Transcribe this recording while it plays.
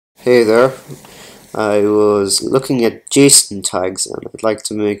Hey there, I was looking at JSON tags and I'd like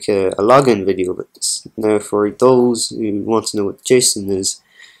to make a login video with this. Now for those who want to know what JSON is,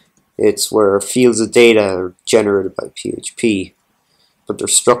 it's where fields of data are generated by PHP, but they're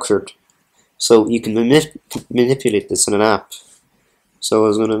structured. So you can manipulate this in an app. So I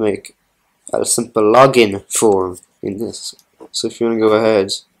was going to make a simple login form in this. So if you want to go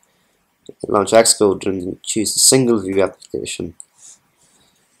ahead, launch Xcode and choose the single view application.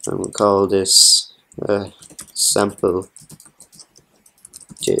 And we'll call this sample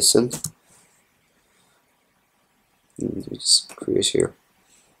JSON. And just create here.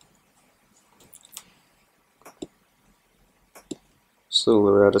 So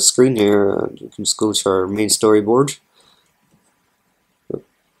we're at a screen here, and you can just go to our main storyboard. If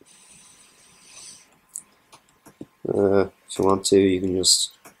you want to, you can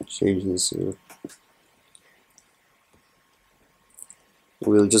just change this here.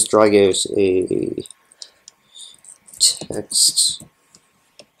 We'll just drag out a text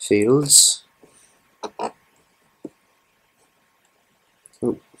fields.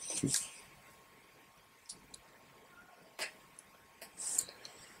 Oh.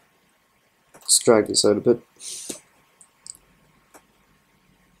 Let's drag this out a bit.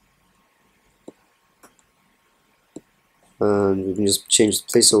 And we can just change the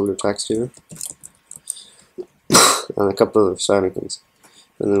placeholder text here. And a couple of signing things.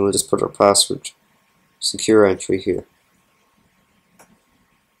 And then we'll just put our password, secure entry here.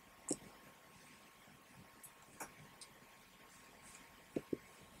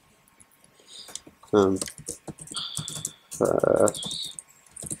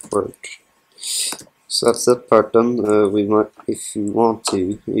 Word. So that's that part done. We might, if you want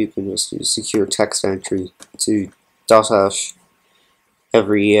to, you can just use secure text entry to .hash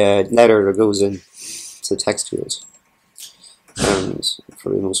every letter that goes in to the text field. And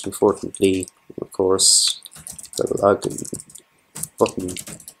probably most importantly, of course, the login button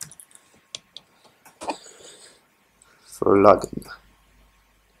for login.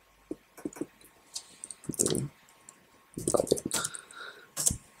 Login.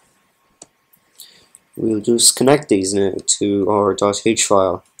 We'll just connect these now to our .h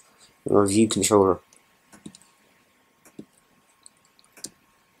file, our view controller.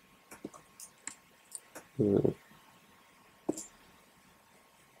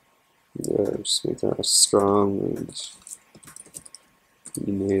 Just make that strong and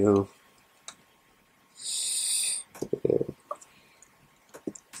email.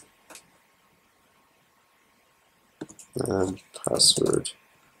 And password.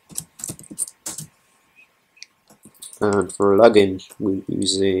 And for login, we're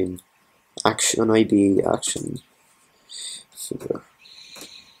using action ID action figure.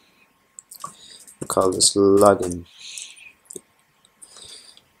 We'll call this login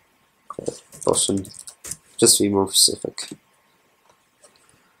button, just to be more specific.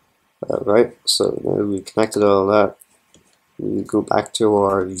 Alright, so now we connected all that. We go back to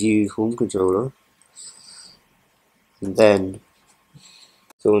our view home controller, and then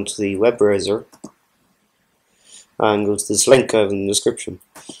go into the web browser and go to this link I have in the description,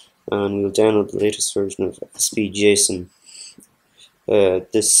 and we'll download the latest version of SB-JSON.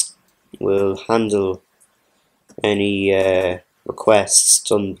 This will handle any requests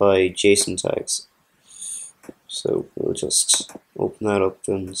done by JSON tags. So we'll just open that up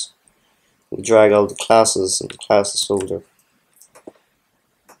and we'll drag all the classes in the classes folder,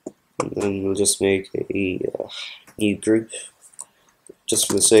 and then we'll just make a new group just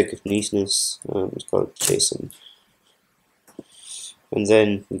for the sake of neatness. It's called JSON, and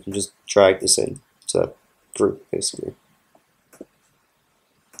then we can just drag this in to that group basically.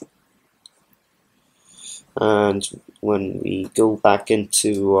 And when we go back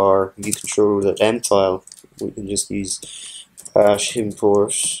into our view controller.m file, we can just use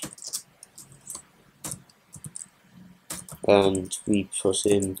 --import, and we put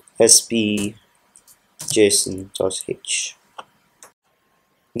in sb-json.h.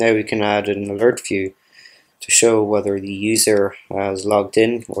 Now we can add an alert view to show whether the user has logged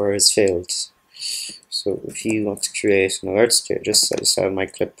in or has failed. So if you want to create an alert status, I just have my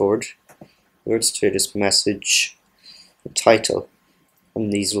clipboard. Alert status message, the title,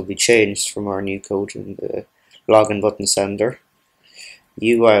 and these will be changed from our new code in the login button sender.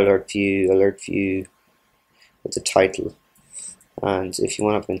 UI alert view with the title, and if you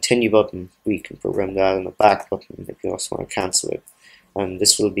want to have a continue button, we can program that in the back button if you also want to cancel it, and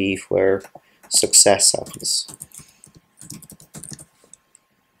this will be where success happens.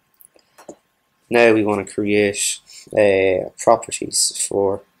 Now we want to create properties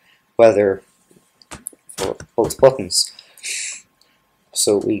for weather for both buttons.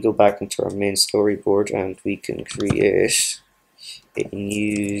 So we go back into our main storyboard and we can create a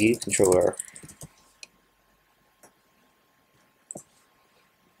new view controller.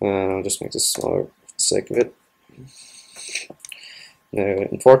 And I'll just make this smaller for the sake of it. Now,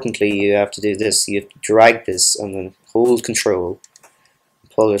 importantly, you have to do this. You have to drag this and then hold control,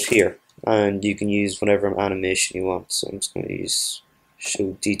 pull it here, and you can use whatever animation you want. So I'm just going to use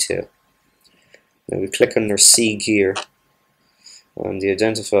show detail. Now we click on our C here, and the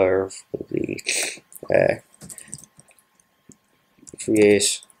identifier will be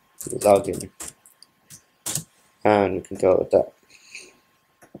create login, and we can call it that.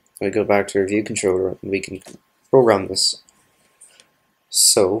 We go back to our view controller and we can program this.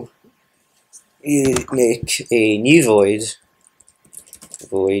 So you make a new void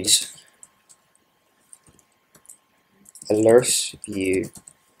alert view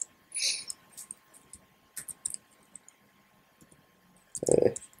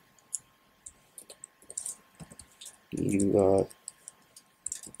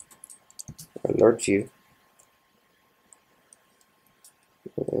alert view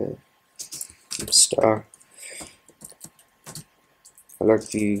star alert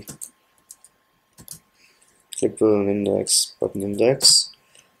view clickable index button index,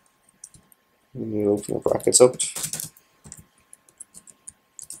 and we open our brackets up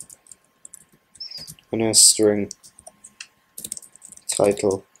and a string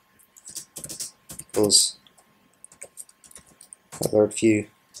title equals alert view,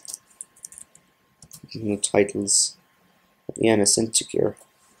 and the titles at the end is integer,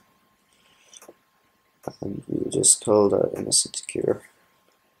 and we'll just call that an integer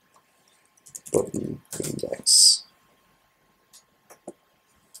button index.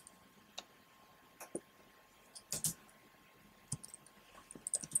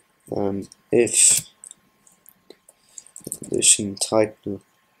 And if condition title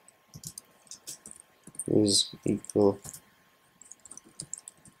is equal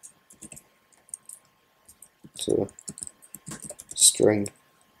to string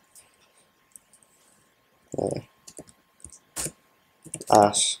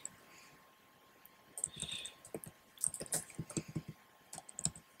at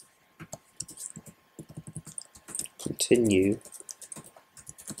continue,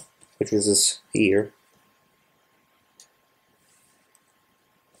 which is this here,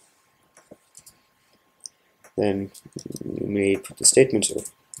 then you may put the statement here,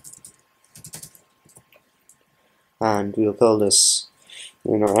 and we'll call this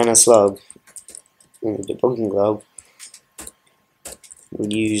in our NS log, in the debugging log.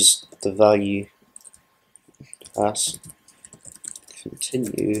 We'll use the value at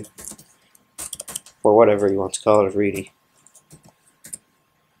continue, or whatever you want to call it really,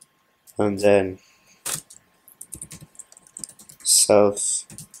 and then self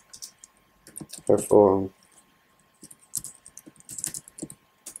perform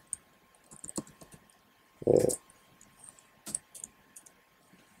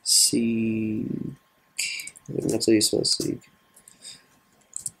seek, I think that's how you spell seek,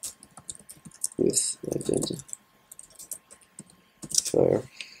 with identifier.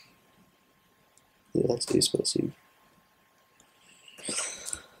 Yeah, that's how you spell seek.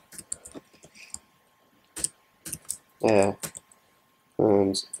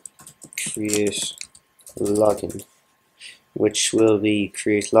 And create login, which will be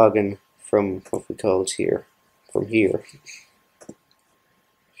create login from what we called here, from here.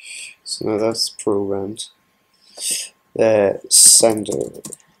 So now that's programmed. Sender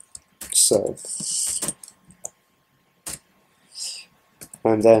self,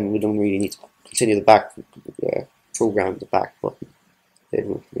 and then we don't really need to continue the back program the back button. It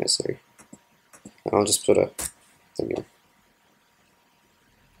won't be necessary. And I'll just put a thing in.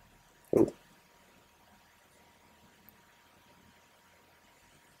 Oh.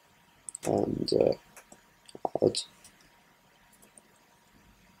 And add.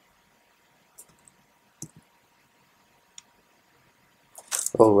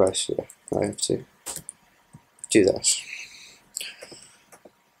 Oh right, yeah, I have to do that.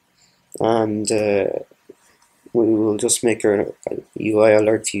 And we will just make our UI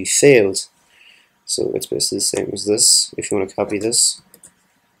alert view failed. So it's basically the same as this, if you want to copy this.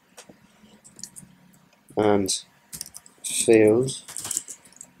 And failed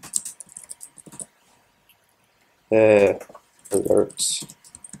alert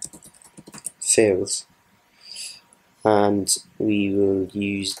fails. And we will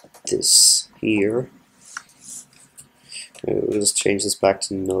use this here. We'll just change this back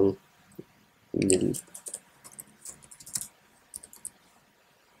to null. Nil.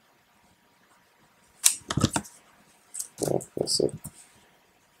 That's it.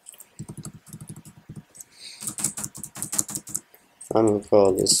 I'm going to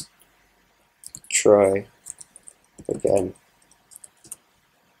call this try again.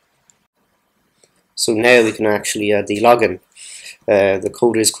 So now we can actually add the login. The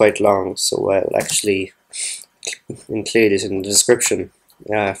code is quite long, so I'll actually include it in the description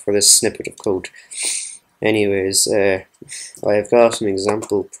for this snippet of code. Anyways, I've got an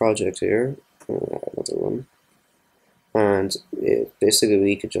example project here, another one, and basically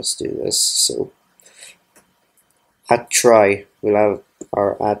we could just do this. So at try, we'll have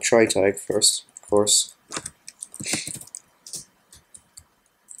our add try tag first, of course.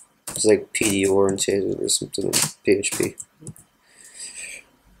 It's like PD orientated or something in PHP.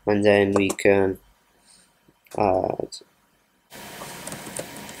 And then we can add,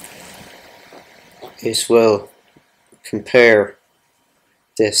 it will compare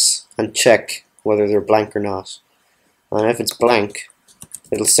this and check whether they're blank or not. And if it's blank,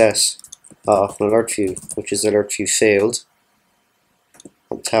 it'll set off an alert view, which is alert view failed.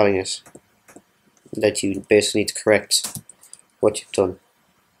 I'm telling it that you basically need to correct what you've done.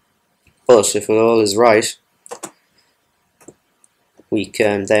 But if it all is right, we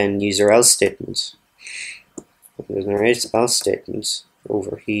can then use our else statement. There's an else statement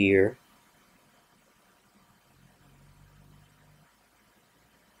over here.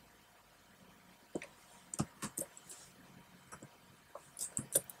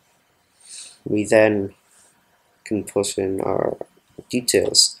 We then can put in our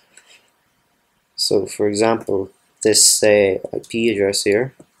details. So for example, this IP address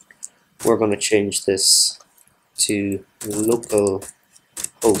here, we're going to change this to local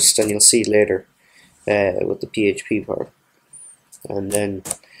host, and you'll see it later with the PHP part. And then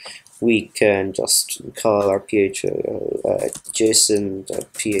we can just call our JSON.php.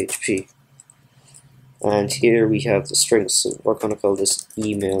 And here we have the strings, so we're going to call this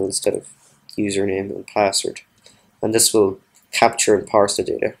email instead of username and password. And this will capture and parse the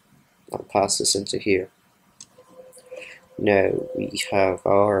data. I'll pass this into here. Now we have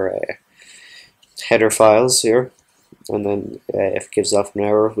our header files here, and then if it gives off an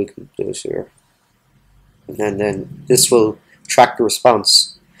error, we can do it here. And then this will track the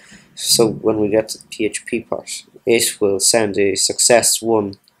response. So when we get to the PHP part, it will send a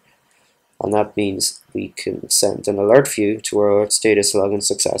success1, and that means we can send an alert view to our alert status login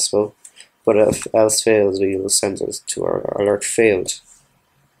successful. But if else fails, we will send it to our alert failed.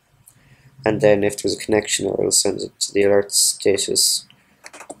 And then if there's a connection error, we'll send it to the alert status,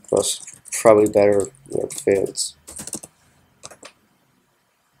 but probably better alert fails.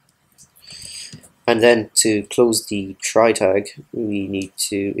 And then to close the try tag, we need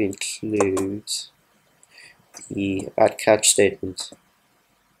to include the add catch statement.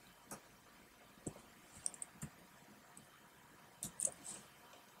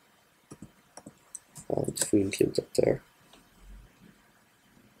 And if we include that there,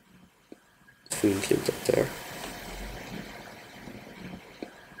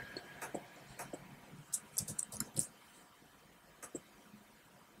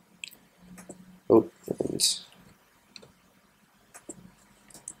 oh,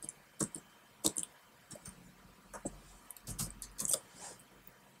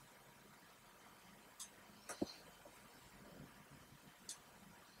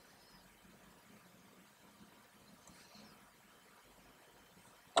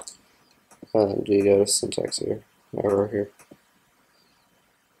 and we got a syntax here, error here.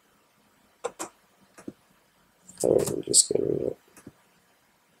 Alright, we'll just get rid of it.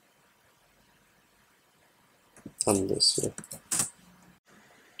 And this here.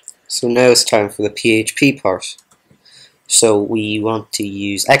 So now it's time for the PHP part. So we want to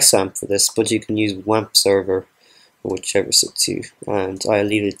use XAMPP for this, but you can use WAMP server, whichever suits you, and I'll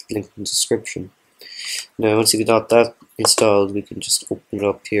leave it linked in the description. Now once you've got that installed, we can just open it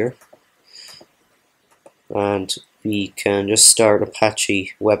up here, and we can just start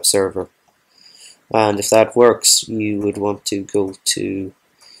Apache web server. And if that works, you would want to go to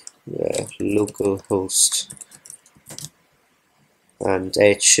localhost, and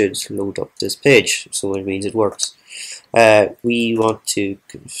it should load up this page, so it means it works. We want to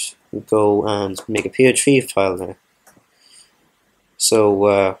go and make a PHP file now.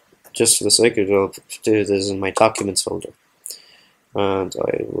 So just for the sake of it, I'll do this in my documents folder, and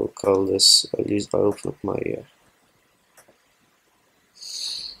I will call this. I'll open up my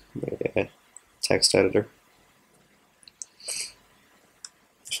text editor.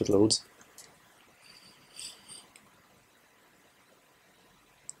 Should load.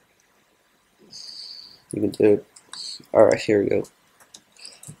 You can do it. Alright, here we go.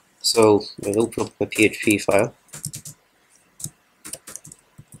 So I'll open up my PHP file.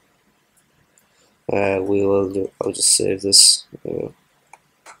 I'll just save this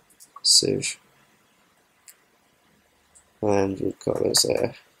save, and we'll call this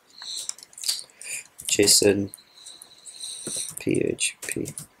JSON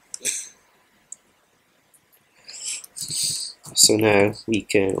PHP. So now we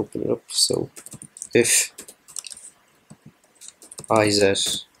can open it up. So if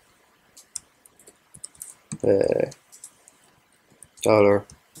IZ dollar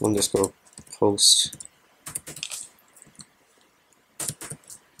underscore post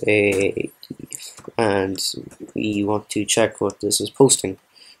and we want to check what this is posting.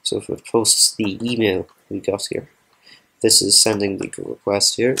 So if it posts the email we got here, this is sending the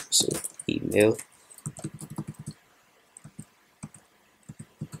request here. So email.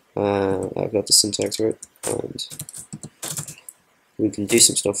 I've got the syntax right, and we can do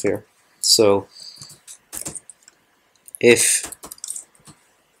some stuff here. So if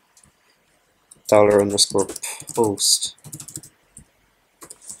dollar underscore post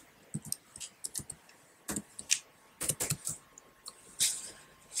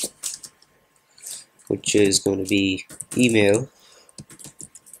which is going to be email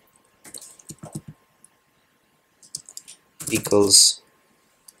equals,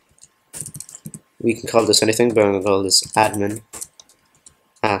 we can call this anything, but I'm going to call this admin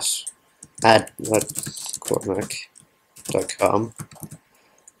at cormac.com,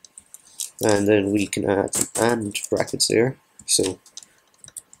 and then we can add and brackets here. So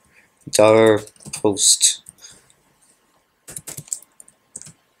dollar post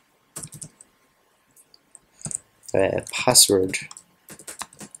password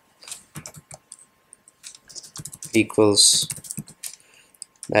equals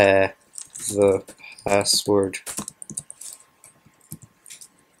the password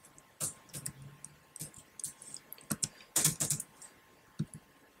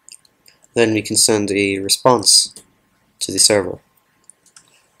then we can send a response to the server.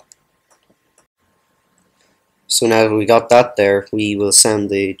 So now that we got that there, we will send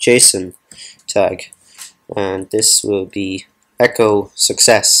the JSON tag, and this will be echo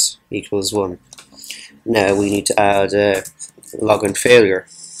success equals 1. Now we need to add login failure.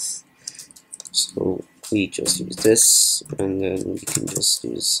 So we just use this, and then we can just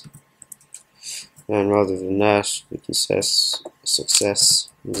use, and rather than that, we can set success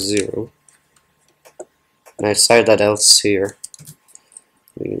 0. And outside that else here,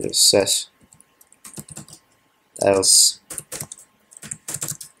 we can just set else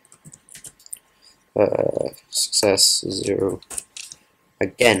success 0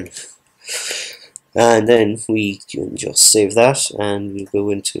 again. And then we can just save that, and we go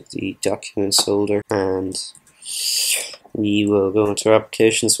into the documents folder, and we will go into our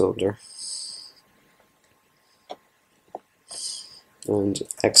applications folder and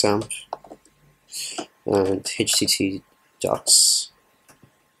xampp and htt docs,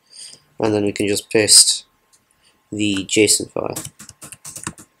 and then we can just paste the JSON file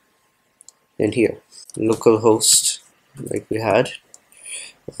in here, localhost like we had,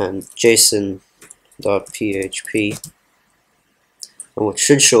 and JSON.php, and what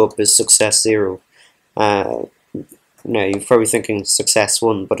should show up is success 0. Now you're probably thinking success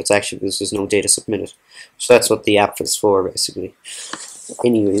 1, but it's actually because there's no data submitted. So that's what the app is for, basically.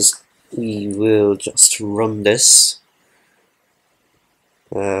 Anyways, we will just run this.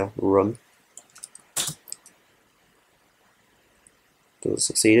 Run. Does it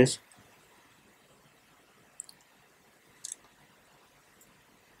succeed?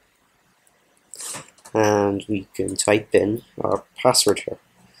 And we can type in our password here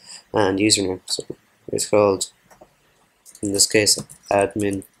and username. So it's called, in this case,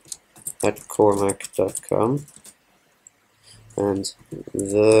 admin at cormac.com, and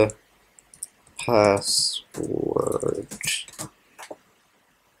the password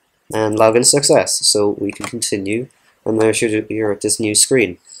and login success. So we can continue, and now you're at this new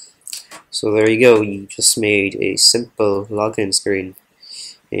screen. So there you go, you just made a simple login screen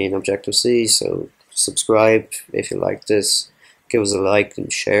in Objective C. So subscribe if you like this, give us a like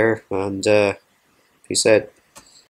and share, and peace out.